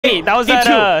Wait, that was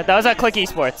at Click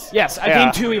Esports. Yes, at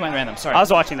game 2 we went random. Sorry. I was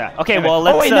watching that. Okay, anyway. well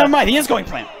let's. Oh wait, never mind. He is going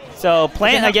plant. So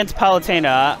plant against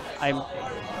Palutena. I'm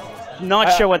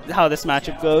not sure how this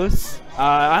matchup goes.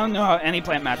 I don't know how any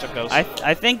plant matchup goes.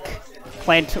 I think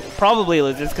plant probably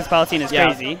loses because Palutena is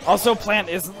crazy. Also, plant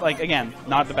is like again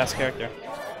not the best character.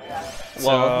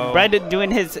 Well, BreaD doing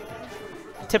his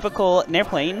typical nair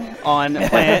plane on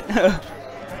plant.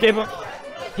 Okay, but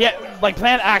yeah, like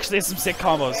plant actually has some sick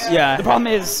combos. Yeah. The problem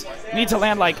is you need to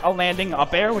land like a landing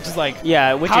up air, which is like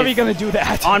which how are you gonna do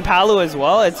that on Palu as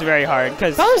well? It's very hard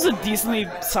because Palu's a decently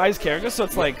sized character, so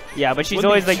it's like but she's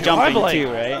always like jumping hard,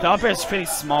 too, right? The up air is pretty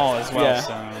small as well. Yeah.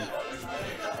 So.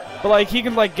 But like he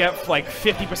can like get like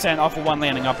 50% off of one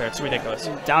landing up air. It's ridiculous.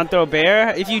 Down throw bear.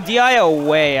 If you DI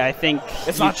away, I think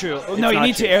it's not true. No, you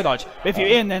need to air dodge. But if you're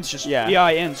in, then it's just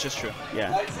DI in. It's just true.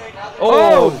 Yeah.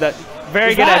 Oh, that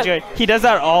very good edge. He does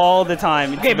that all the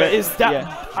time. Okay, but is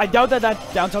that? I doubt that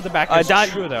down tilt to back is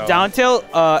true though. Down tilt,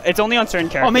 it's only on certain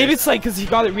characters. Oh, maybe it's like because he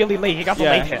got it really late. He got the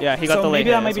late hit. Yeah, he got the late hit.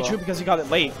 Maybe that might be true because he got it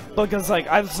late. Because like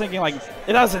I was thinking like if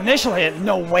that was initial hit,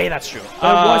 no way that's true.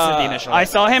 That wasn't the initial hit. I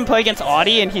saw him play against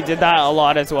Audi and he did that a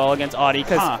lot as well against Audi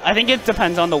because I think it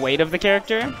depends on the weight of the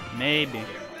character. Maybe.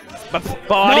 But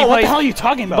no, what the hell are you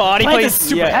talking about? Audi Plant plays is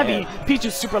super heavy. Peach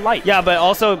is super light. Yeah, but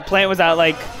also Plant was at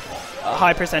like a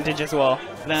high percentage as well.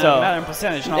 So matter in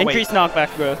percentage, not increased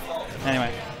knockback growth.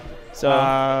 Anyway. So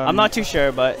I'm not too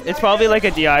sure, but it's probably like a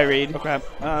DI read. Okay.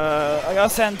 I gotta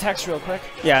send text real quick.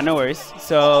 Yeah, no worries.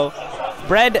 So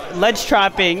BreaD ledge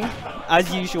trapping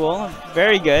as usual.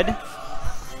 Very good.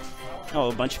 Oh,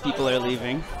 a bunch of people are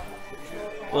leaving.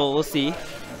 Well, we'll see.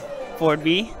 Forward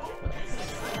B.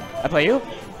 I play you.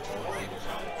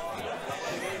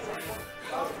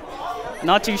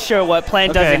 Not too sure what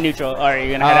Plant does in neutral. Are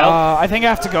you gonna head out? I think I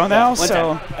have to go now.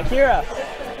 So Akira.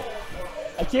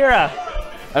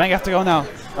 I think I have to go now.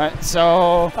 Alright,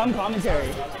 so some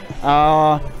commentary.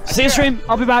 See you stream.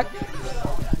 I'll be back.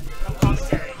 Some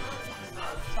commentary.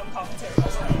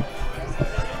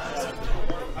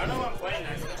 I don't know what I'm playing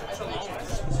next.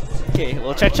 Okay,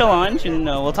 we'll check challenge and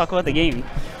we'll talk about the game.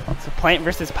 So Plant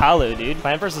versus Palu, dude.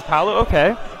 Plant versus Palu,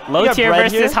 okay. Low tier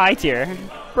versus high tier.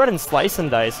 BreaD and Slice and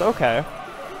Dice, okay.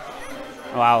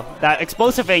 Wow, that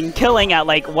explosive thing killing at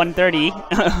like 130.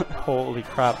 Holy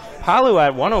crap. Palu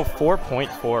at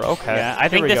 104.4, okay. Yeah, I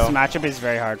think this matchup is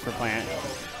very hard for Plant.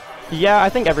 Yeah, I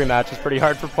think every match is pretty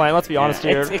hard for Plant, let's be honest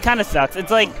here. It kind of sucks. It's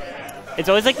like, it's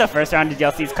always like the first round of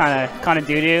DLC is kind of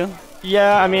doo-doo.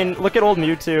 Yeah, I mean, look at old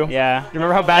Mewtwo. Yeah. You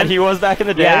remember how bad he was back in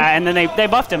the day? Yeah, and then they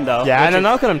buffed him though. Yeah, and then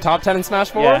look at him, top 10 in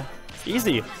Smash 4. Yeah.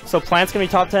 Easy. So Plant's gonna be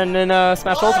top 10 in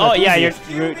Smash Ultimate. Oh yeah, you're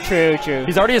true.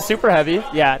 He's already a super heavy.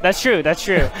 Yeah, that's true.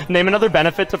 Name another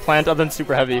benefit to Plant other than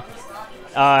super heavy.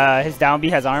 His down B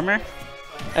has armor.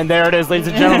 And there it is, ladies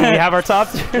and gentlemen. We have our top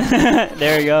tier.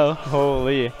 There you go.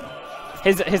 Holy.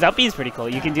 His up B is pretty cool.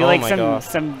 You can do like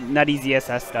some nutty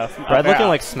ZSS stuff. BreaD looking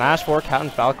like Smash 4 Captain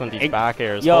Falcon with these back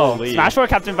airs. Yo, Holy. Smash 4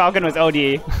 Captain Falcon was OD.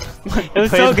 It was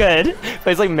so good.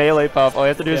 Plays like melee puff. All you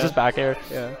have to do is just back air.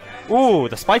 Yeah. Ooh,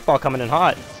 the spike ball coming in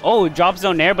hot. Oh, drop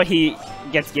zone air, but he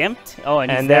gets gimped. Oh,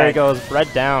 and there he goes.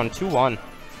 BreaD down, 2-1.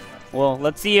 Well,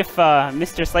 let's see if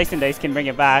Mr. Slice and Dice can bring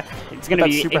it back. It's gonna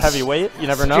be super heavyweight. You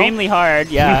never know. Extremely hard,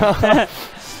 yeah.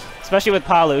 Especially with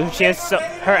Palu. She has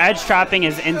her edge trapping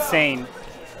is insane.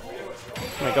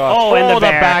 Oh my gosh. Oh, and the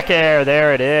back air.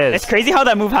 There it is. It's crazy how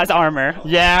that move has armor.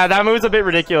 Yeah, that move's a bit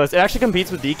ridiculous. It actually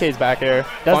competes with DK's back air.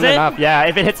 Does it? Enough. Yeah,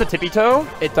 if it hits the tippy toe,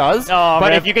 it does. Oh,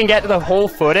 but if you can get the whole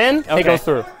foot in, it goes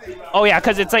through. Oh yeah,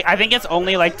 because it's like I think it's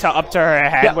only like up to her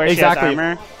head where she has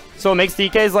armor. So it makes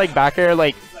DK's like back air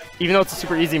like, even though it's a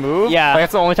super easy move, like,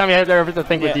 that's the only time you ever to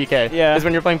think with DK. Yeah, is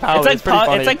when you're playing Palu. It's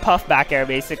like it's like puff back air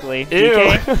basically. Ew.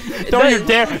 DK. Don't you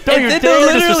dare!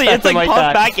 Literally, it's like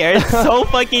puff back air. It's so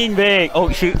fucking big.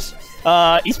 Oh shoot.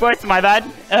 Esports, my bad.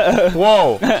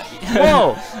 Whoa.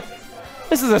 Whoa.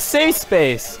 This is a safe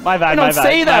space. My bad, don't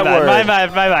say that word. My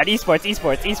bad. Esports.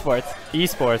 Okay.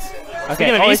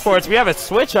 Speaking of esports, we have a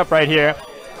switch up right here.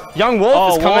 Young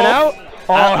Wolf is coming out.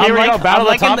 Oh, here we go. Battle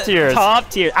of the top tiers. Top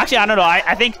tier. Actually, I don't know.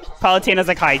 I think Palutena's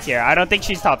like high tier. I don't think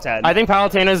she's top 10. I think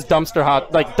Palutena's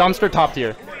dumpster top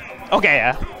tier. Okay,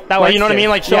 yeah. You know what I mean?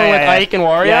 Like showing with Ike and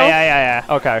Wario? Yeah.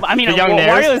 Okay. I mean,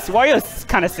 Wario's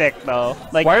kind of sick, though.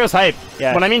 Like Wario's hype.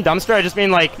 Yeah. When I mean dumpster, I just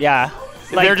mean like... Yeah.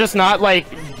 Like, they're just not like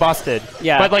busted.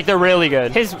 Yeah. But like they're really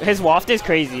good. His waft is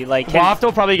crazy. Like waft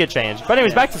will probably get changed. But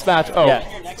anyways, back to Smash. Oh. Yeah.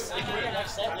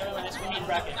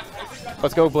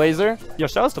 Let's go, Blazer. Yo,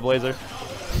 shout out to Blazer.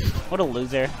 What a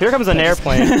loser. Here comes an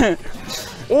airplane.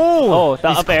 Oh, the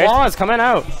up air. Claws coming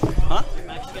out. Huh?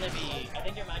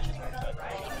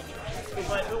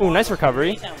 Ooh, nice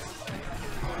recovery.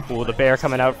 Ooh, the bear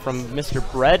coming out from Mr.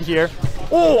 BreaD here.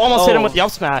 Ooh, almost hit him with the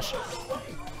up smash.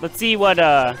 Let's see what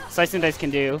Slice and Dice can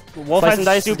do. Wolf Slice and has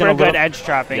Dice is super gonna good edge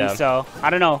trapping, so I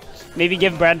don't know. Maybe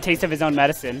give BreaD a taste of his own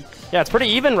medicine. Yeah, it's pretty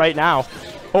even right now.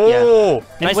 Oh,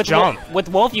 nice with jump. With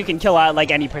Wolf, you can kill out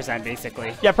like any percent,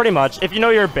 basically. Yeah, pretty much. If you know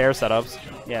your bear setups.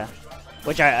 Yeah.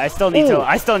 Which I still need to.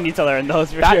 I still need to learn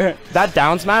those for sure. That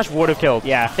down smash would have killed.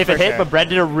 Yeah. If it hit, but BreaD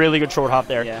did a really good short hop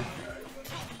there. Yeah.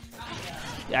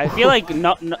 Yeah, I feel like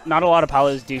not a lot of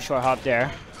Palos do short hop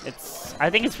there. I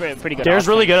think it's pretty good. Dare's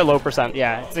really good at low percent.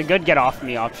 Yeah, it's a good get off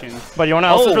me option. But you know what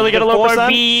else is really good at low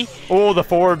percent? Oh, the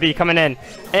forward B coming in.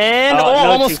 And no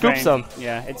almost scoops him.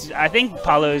 Yeah, I think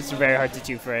Palo is very hard to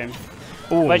 2-frame.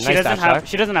 Ooh, but nice she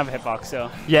doesn't have a hitbox, so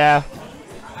yeah.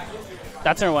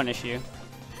 That's her one issue.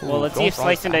 Ooh, well, let's see if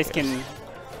Slice and Dice can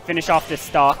finish off this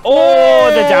stock.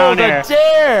 Oh, the down air. The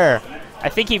dare! I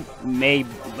think he may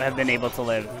have been able to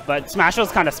live, but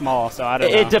Smashville's kind of small, so I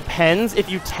don't know. It depends. If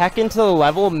you tech into the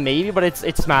level, maybe, but it's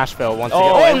Smashville once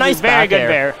again. Oh, Nice very good air.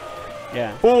 Bear.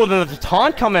 Yeah. Oh, the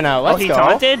taunt coming out. Let's go. He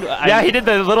taunted? Yeah, he did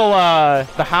the little,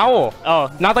 the howl.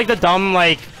 Oh. Not like the dumb,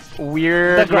 like,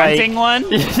 weird, the grunting one?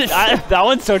 That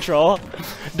one's so troll.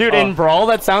 Dude, in Brawl,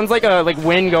 that sounds like a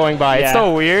wind going by. Yeah. It's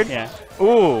so weird. Yeah.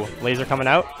 Ooh, laser coming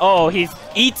out. Oh, he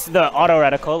eats the auto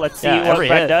reticle. Let's see what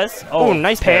BreaD does. Oh,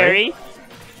 nice parry.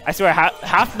 I swear,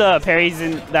 half the parries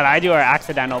that I do are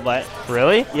accidental, but...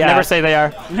 Really? Yeah. Never say they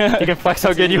are. You can flex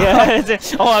how good you are.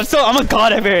 I'm a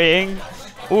god at parrying.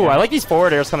 Ooh, I like these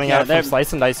forward airs coming out from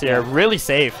Slice and Dice here. Really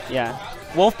safe. Yeah.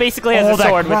 Wolf basically has a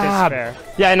sword with his spare.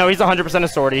 Yeah, I know. He's 100% a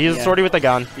swordy. He's a swordy with a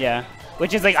gun. Yeah.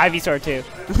 Which is like Ivy Sword, too.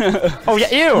 Oh, yeah.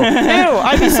 Ew. Ew.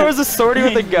 Ivy Sword's a swordy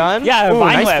with a gun? Yeah, ooh,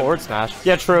 nice whip. forward smash.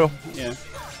 Yeah, true. Yeah.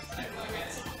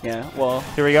 Yeah, well.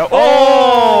 Here we go.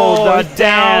 Oh, the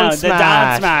down smash. The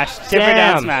down smash. Tipper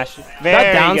down smash.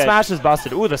 That down smash is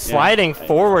busted. Ooh, the sliding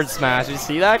forward smash. You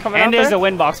see that coming out And there's a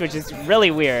win box, which is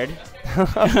really weird.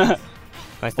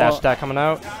 Nice dash attack coming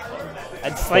out.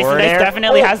 Slice and Dice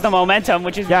definitely has the momentum,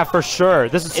 which is... Yeah, for sure.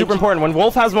 This is super important. When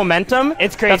Wolf has momentum,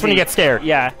 it's crazy. That's when you get scared.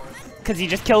 Yeah. Because he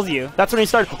just kills you. That's when you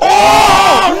start...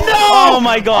 Oh, no! Oh,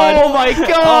 my God. Oh, my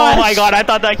God. Oh, my God. I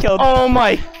thought that killed... Oh,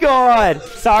 my God.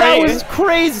 Sorry. That was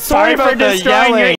crazy. Sorry about for destroying yelling. your